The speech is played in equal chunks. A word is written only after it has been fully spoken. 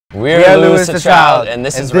We're Louis the Child, and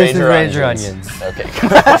this is Ranger Onions. Okay.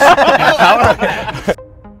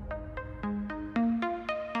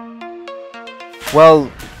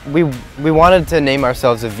 Well, we wanted to name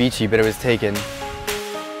ourselves Avicii, but it was taken.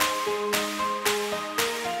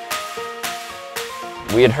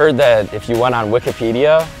 We had heard that if you went on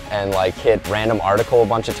Wikipedia and like hit random article a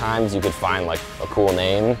bunch of times, you could find like a cool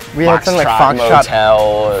name. We had something like Foxtrot Motel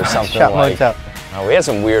or something like. Motel. We had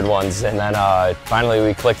some weird ones, and then finally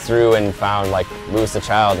we clicked through and found like Louis the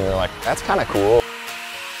Child, and we were like, that's kind of cool.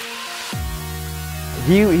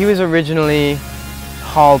 He was originally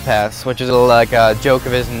Hall Pass, which is like a joke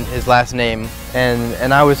of his last name,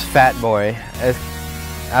 and I was Fat Boy.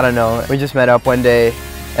 I don't know. We just met up one day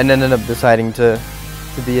and ended up deciding to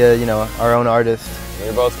be our own artist. We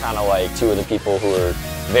were both kind of like two of the people who were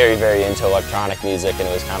very, very into electronic music, and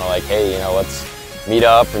it was kind of like, hey, let's meet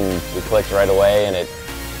up, and we clicked right away, and it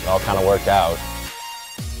all kind of worked out.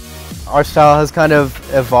 Our style has kind of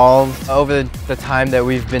evolved over the time that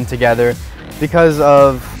we've been together because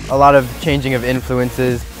of a lot of changing of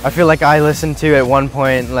influences. I feel like I listened to at one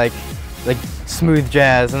point like smooth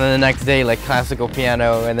jazz, and then the next day like classical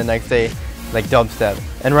piano, and the next day like dubstep.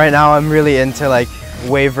 And right now I'm really into like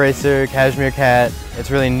Wave Racer, Cashmere Cat.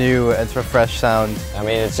 It's really new, it's a fresh sound. I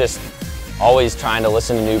mean, it's just always trying to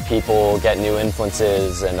listen to new people, get new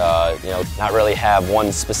influences, and not really have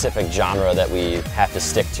one specific genre that we have to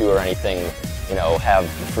stick to or anything. Have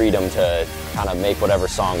the freedom to kind of make whatever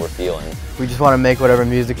song we're feeling. We just want to make whatever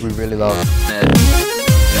music we really love.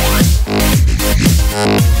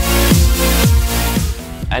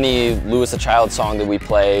 Any Louis the Child song that we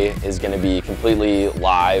play is going to be completely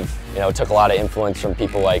live. It took a lot of influence from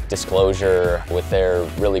people like Disclosure with their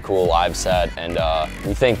really cool live set, and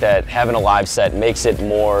we think that having a live set makes it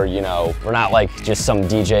more, we're not like just some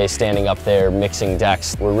DJ standing up there mixing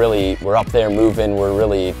decks. We're up there moving, we're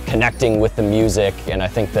really connecting with the music, and I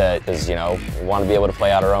think that is, we want to be able to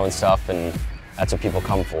play out our own stuff, and that's what people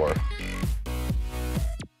come for.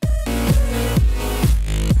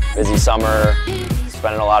 Busy summer,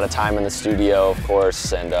 spending a lot of time in the studio, of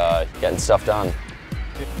course, and getting stuff done.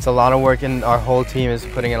 It's a lot of work, and our whole team is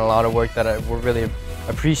putting in a lot of work that we really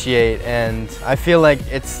appreciate, and I feel like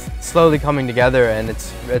it's slowly coming together, and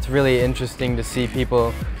it's really interesting to see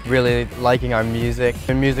people really liking our music.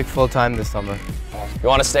 We're music full-time this summer. If you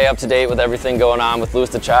want to stay up to date with everything going on with Louis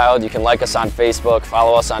the Child, you can like us on Facebook,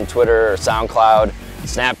 follow us on Twitter or SoundCloud,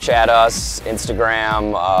 Snapchat us,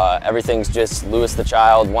 Instagram, everything's just Louis the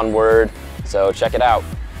Child, one word, so check it out.